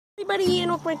everybody,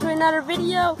 and welcome back to another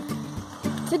video.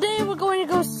 Today we're going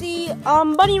to go see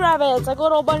bunny rabbits, like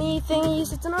little bunny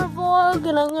thingies. It's another vlog,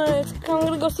 and I'm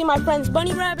gonna go see my friend's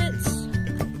bunny rabbits.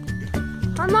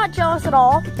 I'm not jealous at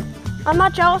all. I'm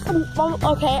not jealous.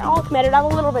 Okay, I'll admit it. I'm a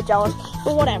little bit jealous,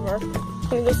 but whatever. I'm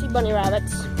gonna go see bunny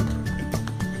rabbits.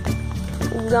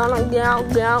 We're gonna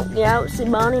go see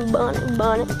bunny.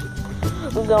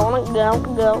 We're gonna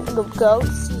go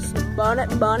see some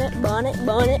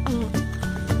bunny.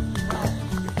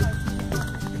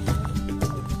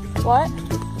 What?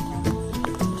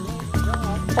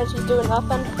 And she's doing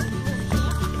nothing?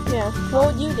 Yeah, what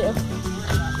would you do?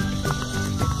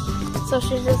 So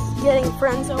she's just getting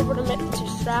friends over to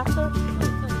distract her?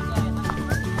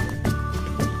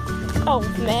 Oh,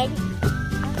 Meg?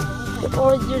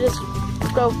 Or would you just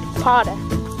go potty?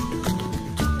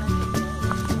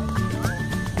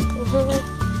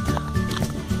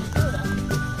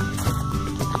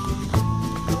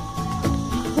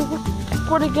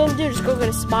 What are you gonna do? Just go get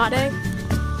a spa day?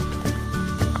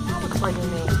 That looks like me.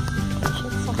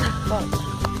 She's so much.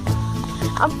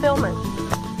 I'm filming.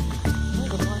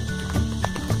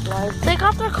 They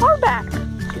got their car back. That's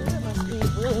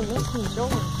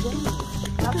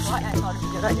why I thought it'd be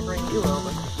a good idea to bring you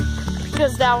over.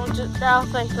 Because they'll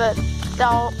think that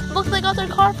look, they got their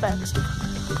car fixed.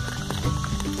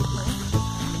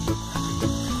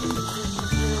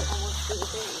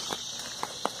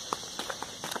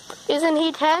 Isn't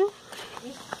he 10?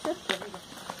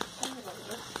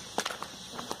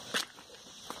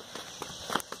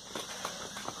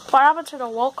 What happened to the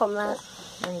welcome mat?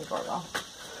 Ring the doorbell.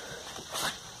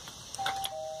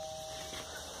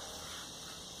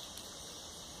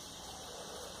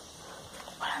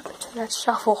 What happened to that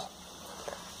shuffle?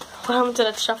 What happened to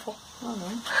that shuffle? I don't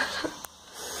know.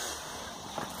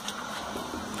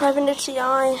 I have an itchy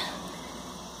eye.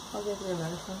 I'll give you your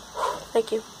medicine.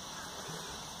 Thank you.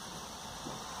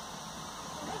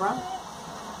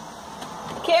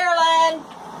 Carolyn!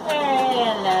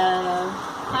 Hello.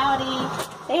 Howdy.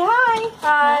 Say hi.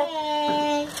 Hi.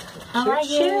 Hey. How are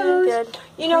you? Good.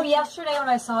 You know, yesterday when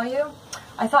I saw you,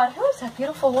 I thought, who's that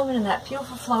beautiful woman in that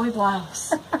beautiful flowy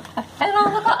blouse? And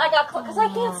I got close, because I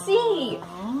can't see.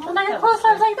 And I got close,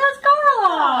 I was like, that's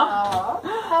Carla.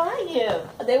 How are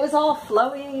you? They was all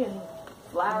flowy and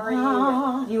flowery.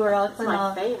 You were all That's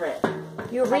my favorite.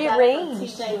 You I got it from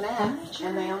rearranged. TJ Maxx,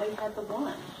 and they only had the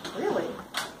one. Really?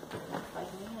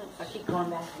 I keep going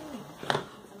back.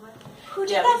 Who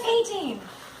did that painting?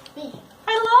 Me.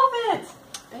 I love it.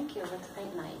 Thank you. It's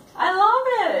paint night. I love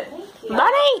it. Thank you.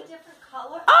 Bunny! Different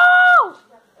color. Oh!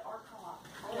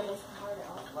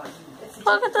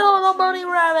 Look at the little bunny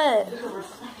rabbit.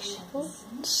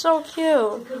 So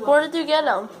cute. Where did you get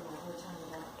him?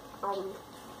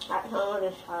 At home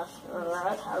in house.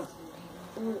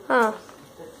 Huh.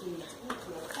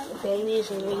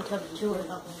 Babies, and we took 2 of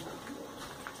them.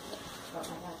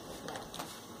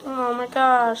 Oh my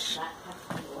gosh.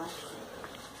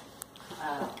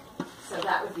 So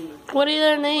that would be. What are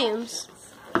their names?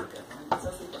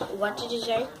 What did you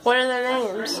say? What are their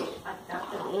names?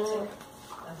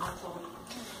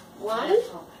 One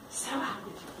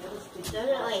doesn't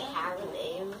really have a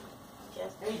name,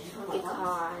 just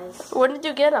because. When did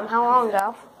you get them? How long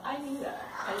ago?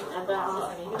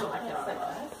 About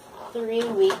 3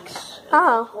 weeks.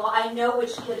 Oh. Well, I know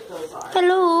which kid those are.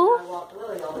 Hello. I walk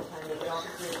Lily all the time. They get off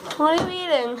the 3 o'clock. What are you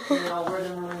eating? They all wear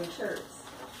the maroon shirts.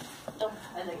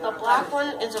 The black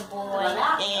one is a boy,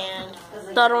 and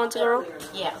The other one's a girl?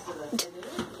 yeah.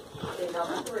 They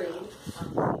number 3.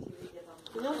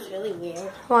 You know what's really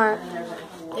weird? What?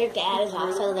 Their dad is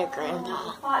also their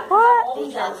grandpa. What?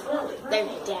 Because their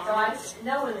dad,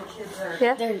 know when the kids are.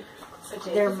 Yeah.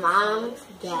 their mom,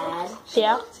 dad,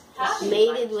 Yeah.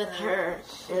 mated with her,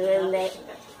 and then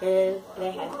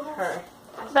they had her.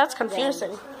 That's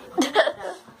confusing.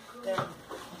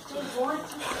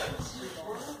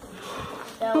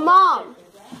 Mom,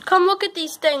 come look at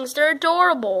these things. They're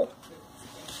adorable.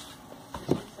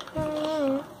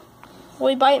 Will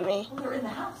he bite me? They're in the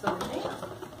house, though.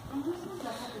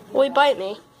 Will he bite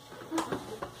me?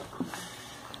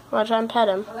 I'll try and pet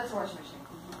him. Oh, that's a washing machine.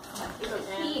 He goes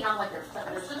pee, I'm like,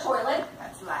 there's the toilet.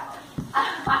 That's loud.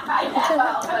 I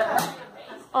know.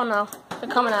 Oh no, they're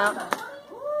coming out.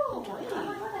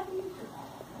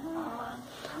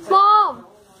 Mom,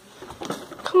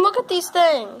 come look at these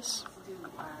things.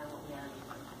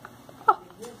 Oh.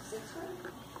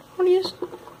 What are you?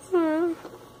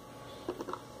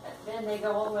 Then they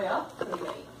go all the way up.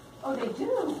 Oh, they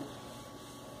do.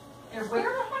 And where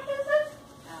the heck is it?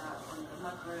 On the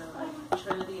Muck Road,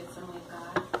 Trinity Assembly of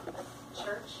God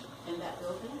Church in that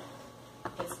building.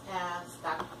 It's past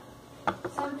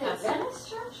Something Adventist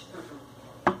church?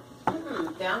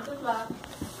 Down the block.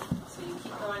 So you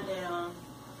keep going down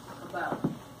about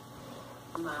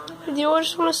a mile and a half. Do you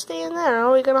just want to stay in there? Or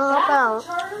are we gonna hop out?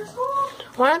 Charter school?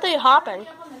 Why aren't they hopping?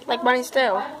 Like bunnies do.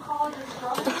 Bible college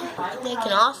instructor? They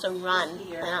can also run.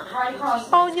 Right across.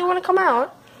 Oh, do you want to come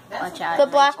out? Watch out. The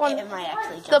black one. It might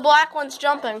actually The jump. black one's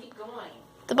jumping. Keep going.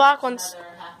 The black one's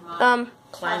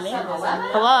Climbing.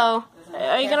 hello.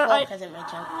 Are you gonna Because it might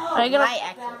jump. are you gonna Might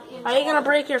actually. are you gonna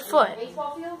break your foot?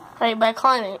 Baseball field? Right, by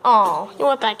climbing. Oh, you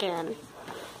went back in.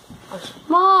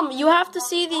 Mom, you have to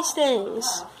see these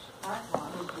things.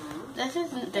 This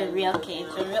isn't the real cage.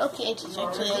 The real cage is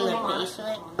actually in the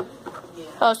basement.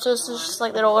 Oh, so this is just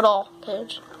like their little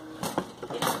cage.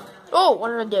 Oh, what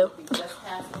did I do? Just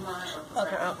past the line.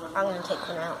 Okay, I'm gonna take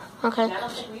one out. Okay. I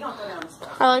don't think we don't go down the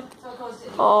steps. I like.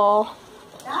 Oh,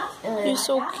 you're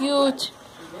so cute.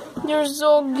 You're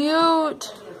so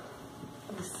cute.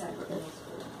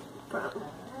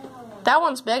 That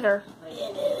one's bigger.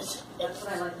 It is.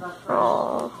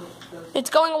 Oh, it's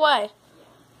going away.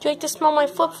 Do you like to smell my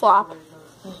flip flop?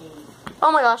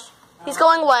 Oh my gosh, he's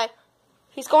going away.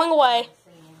 He's going away.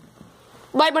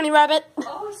 Bye, bunny rabbit.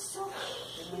 Oh, it's so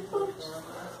cute.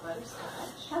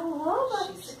 Hello,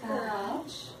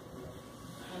 Butterscotch.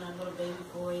 And our little baby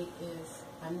boy is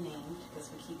unnamed because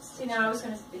we keep See, now I was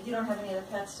going to say, you don't have any other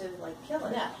pets to, like, kill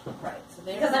it. Yeah, right. So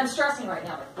they Because I'm stressing right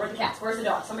now. Like, where are the cats? Where's the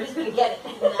dog? Somebody's going to get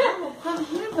it. come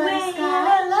here, Wait,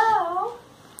 hello.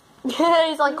 Yeah,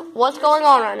 he's like, what's going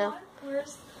on right now?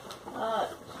 Where's...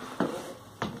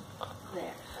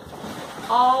 There.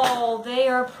 Oh, they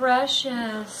are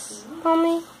precious.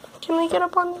 Mommy, can we get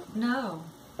up on you? No.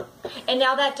 And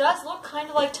now that does look kind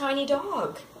of like Tiny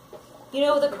Dog. You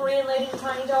know the Korean lady and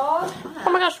Tiny Dog?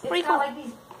 Oh my gosh, where are It's you got going? like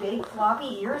these big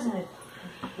floppy ears and it.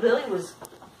 Lily was.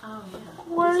 Oh, yeah.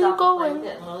 Where are you going?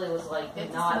 And Lily was like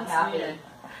It not looks happy. weird.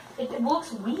 It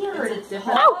looks weird. It's a It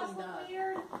different does dog. look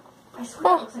weird. I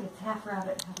swear Oh. it looks like it's half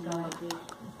rabbit, half dog.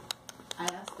 I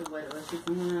asked her what it was. She said,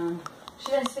 no.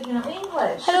 She doesn't speak enough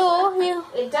English. Hello, you.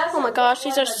 It doesn't. Oh my gosh,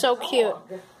 look these are like a so dog. cute.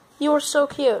 You are so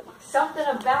cute. Something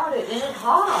about it, and it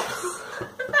hops.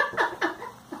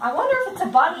 I wonder if it's a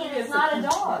bunny and it's not a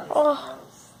dog. Oh,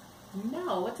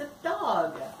 No, it's a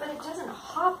dog. But it doesn't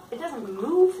hop. It doesn't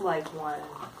move like one.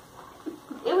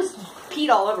 It was peed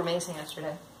all over Mason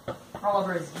yesterday. All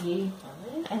over his knee.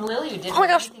 And Lily didn't Oh my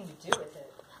have gosh. anything to do with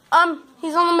it.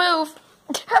 he's on the move.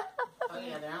 Oh,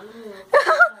 yeah, they're on the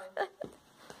move.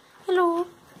 Hello.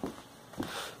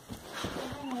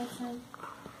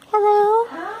 Hello.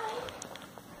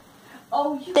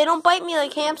 Oh, you. They don't bite me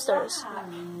like hamsters.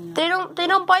 They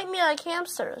don't bite me like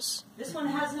hamsters. This one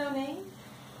has no name?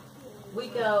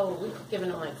 We've given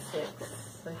them like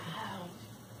 6. Like,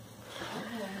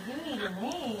 You need a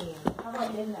name. How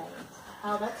about midnight?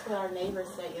 oh, that's what our neighbor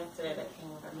said yesterday that came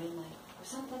over midnight. Or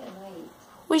something at night.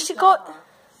 We should go.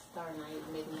 Star night,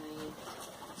 midnight.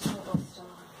 Silver star.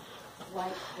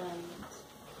 White flames.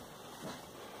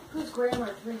 Who's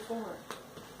grammar 3-4?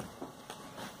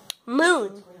 Moon.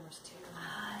 Grammar's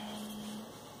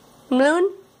 2.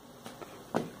 Moon.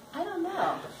 I don't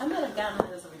know. I might have gotten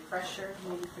it as a refresher,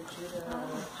 maybe for Judah.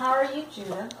 How are you,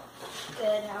 Judah?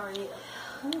 Good. How are you?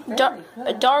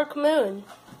 A dark moon.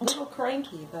 A little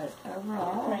cranky, but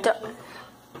overall.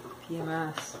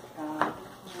 PMS.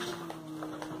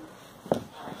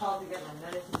 I called to get my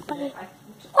medicine today. I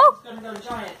was going to go to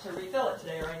Giant to refill it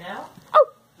today, right now. Oh.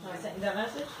 I sent you that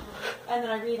message. And then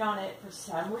I read on it, for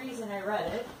some reason I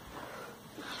read it.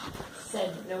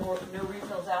 Said no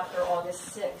refills after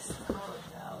August 6th. Oh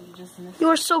no, you just missed it. You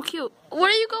are so cute. Where are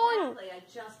you going? Exactly, I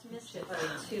just missed it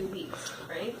for 2 weeks,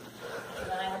 right? And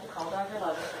then I had to call Dr.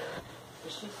 Levin.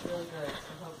 But she's really good,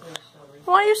 so hopefully she'll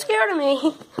refill. Why are you scared of me?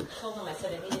 I told them I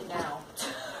said I need it now.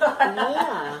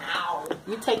 Yeah. Ow.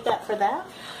 You take that for that?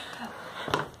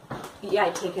 Yeah, I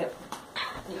take it.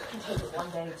 You can take it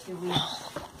 1 day, 2 weeks,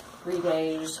 3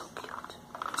 days.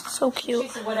 So She cute.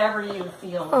 said whatever you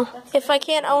feel. Oh, if I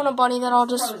can't own a bunny, then I'll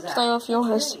just stay with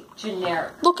yours.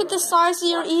 Generic. Look at the size of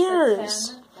your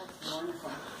ears. That's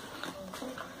wonderful.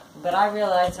 But I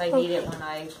realize I need it when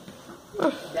I.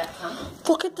 That comes.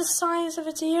 Look at the size of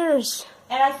its ears.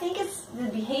 And I think it's the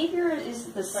behavior is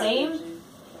the same.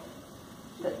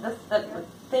 The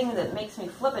thing that makes me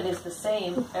flip it is the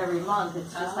same every month.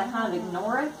 It's just I kind of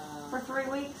ignore it for 3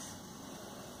 weeks.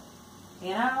 You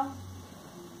know?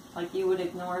 Like you would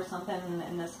ignore something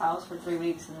in this house for 3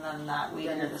 weeks and then that week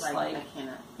Then you're it's just like, like, I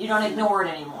cannot. you don't ignore it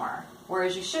anymore.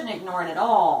 Whereas you shouldn't ignore it at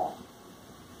all.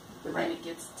 But then it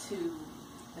gets it's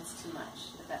too much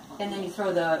at that point. And then you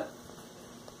throw the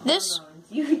This, hormones.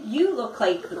 You look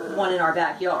like the one in our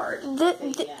backyard.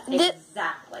 this,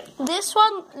 Exactly. This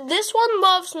one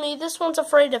loves me. This one's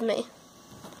afraid of me.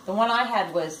 The one I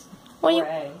had was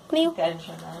gray.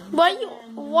 Benjamin.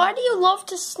 Why do you love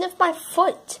to sniff my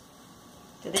foot?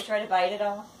 Did they try to bite it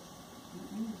all?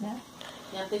 No.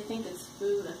 Yeah, they think it's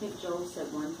food. I think Joel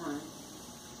said one time.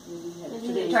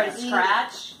 Did they try to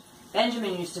scratch?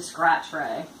 Benjamin used to scratch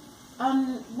Ray.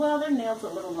 Well, their nails are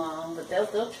a little long, but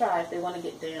they'll try if they want to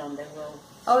get down. They will.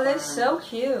 Oh, they're so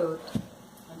cute.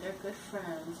 And they're good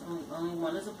friends. Only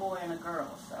one is a boy and a girl,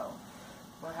 so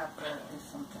we'll have to do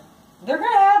something. They're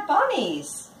gonna have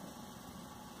bunnies.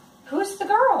 Who's the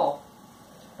girl?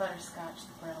 Butterscotch,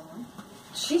 the brown one.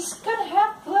 She's gonna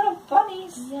have little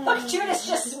bunnies. Yeah. Look, Judah's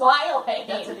just smiling.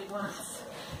 That's what he wants.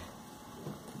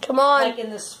 Come on. Like in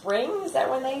the spring? Is that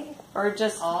when they, or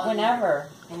just whenever?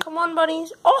 Come on,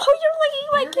 bunnies. Oh, you're licking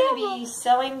my You're camera. gonna be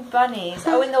selling bunnies.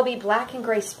 Oh, and they'll be black and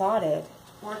gray spotted.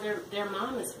 Or their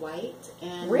mom is white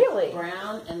and Really?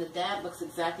 brown, and the dad looks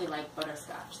exactly like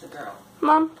Butterscotch, the girl.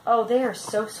 Mom. Oh, they are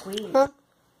so sweet. Huh?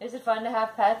 Is it fun to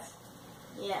have pets?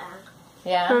 Yeah.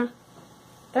 Yeah. Hmm.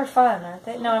 They're fun, aren't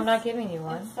they? No, I'm not giving you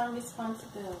one. It's some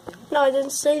responsibility. No, I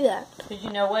didn't say that. Did you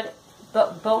know what?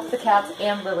 But both the cats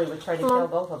and Lily would try to kill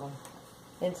both of them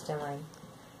instantly.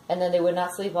 And then they would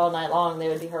not sleep all night long. They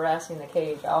would be harassing the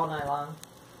cage all night long.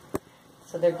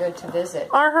 So they're good to visit.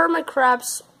 Our hermit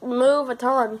crabs move a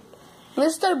ton.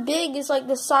 Mr. Big is like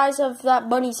the size of that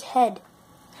bunny's head.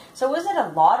 So was it a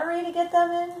lottery to get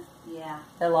them in? Yeah.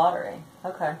 The lottery.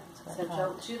 Okay.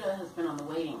 So Judah has been on the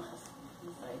waiting list.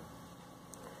 He's like,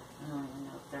 I don't even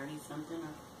know, 30-something.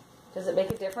 Does it make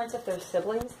a difference if there's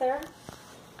siblings there?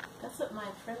 That's what my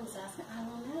friend was asking. I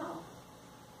don't know.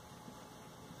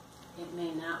 It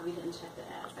may not. We didn't check the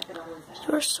ads. I could always ask.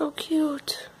 You're so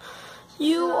cute.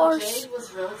 You are. Jade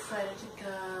was real excited to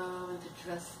go and to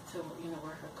dress to,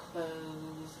 wear her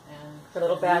clothes and Her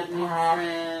little meet new backpack.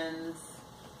 friends.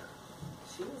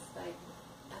 She was like,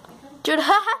 I think I'm Judah. like,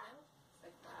 wow.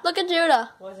 Look at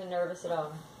Judah. Wasn't nervous at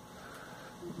all.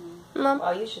 Mom.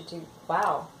 Wow, you should do.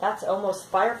 Wow, that's almost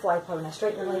firefly pose. Now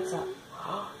straighten your legs up.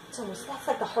 It's almost. That's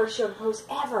like the hardest yoga pose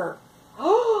ever.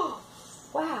 Oh,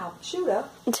 wow, Judah.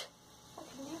 I could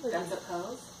never do That's a that.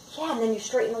 pose. Yeah, and then you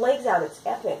straighten the legs out. It's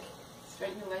epic.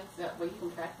 Straighten your legs up. Well, you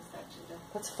can practice that, Judah.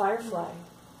 That's firefly.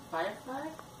 Firefly?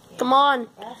 Come on.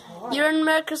 That's hard. You're in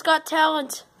America's Got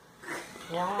Talent.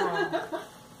 Wow.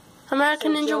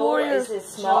 American Ninja Joel, Warrior. Is it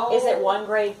small? Is it one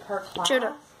grade per class?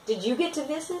 Judah. Did you get to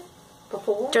visit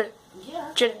before? Judah.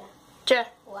 Yeah. Judah. Judah.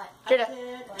 What? Judah.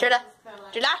 Judah.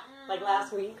 Judah. Like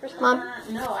last week or something?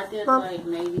 Mom. No, I did Mom. like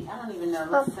maybe, I don't even know,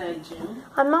 let's say June.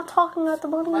 I'm not talking about the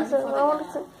bunnies. Why are you talking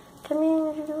about? Come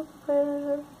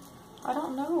here. I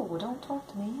don't know. Well, don't talk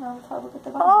to me. I'll look at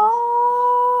the bunnies.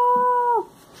 Oh.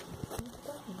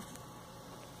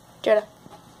 Judah.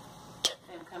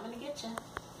 I'm coming to get you.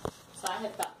 So I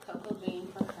had got a couple of beans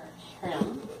for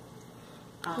him.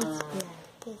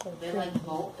 They like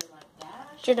Volt, they like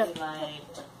Dash, Judah. they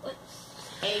like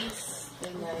Ace, they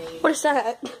like... What is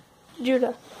that?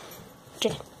 Judah.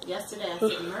 Judah. Yesterday I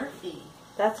said Murphy.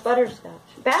 That's Butterscotch.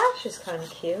 Bash is kind of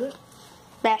cute.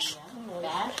 Bash.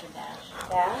 Dash or Dash?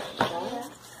 Bash.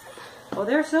 Oh,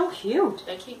 they're so cute.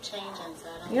 They keep changing, so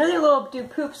I don't You know they little do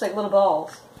poops like little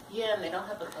balls. Yeah, and they don't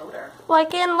have an odor.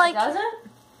 Like in like. Doesn't?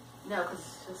 No, because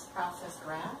it's just processed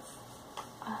grass.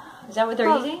 Is that what they're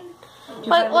Oh. eating?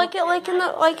 Like in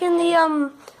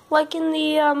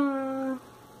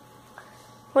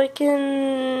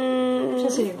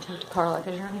Just so you can talk to Carla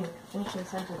because you're only finishing the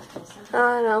sentence. I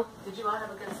don't know. Did you all have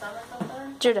a good summer so far?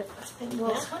 Judah.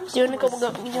 Do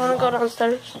you wanna go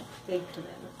downstairs Big for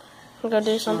them. and go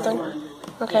do something?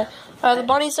 Okay. Are the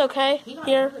bunnies okay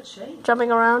here,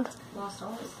 jumping around? Lost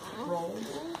all his rolls.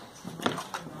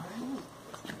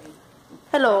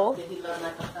 Hello. Did he learn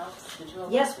like a Phelps? Did you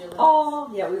all Yes. watch your Oh,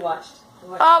 yeah, we watched.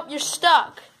 Oh, you're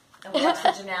stuck. And we watched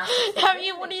the gymnastics. What are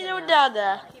you doing down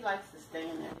there? He likes to stay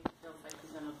in there. He feels like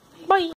he's gonna... Bye.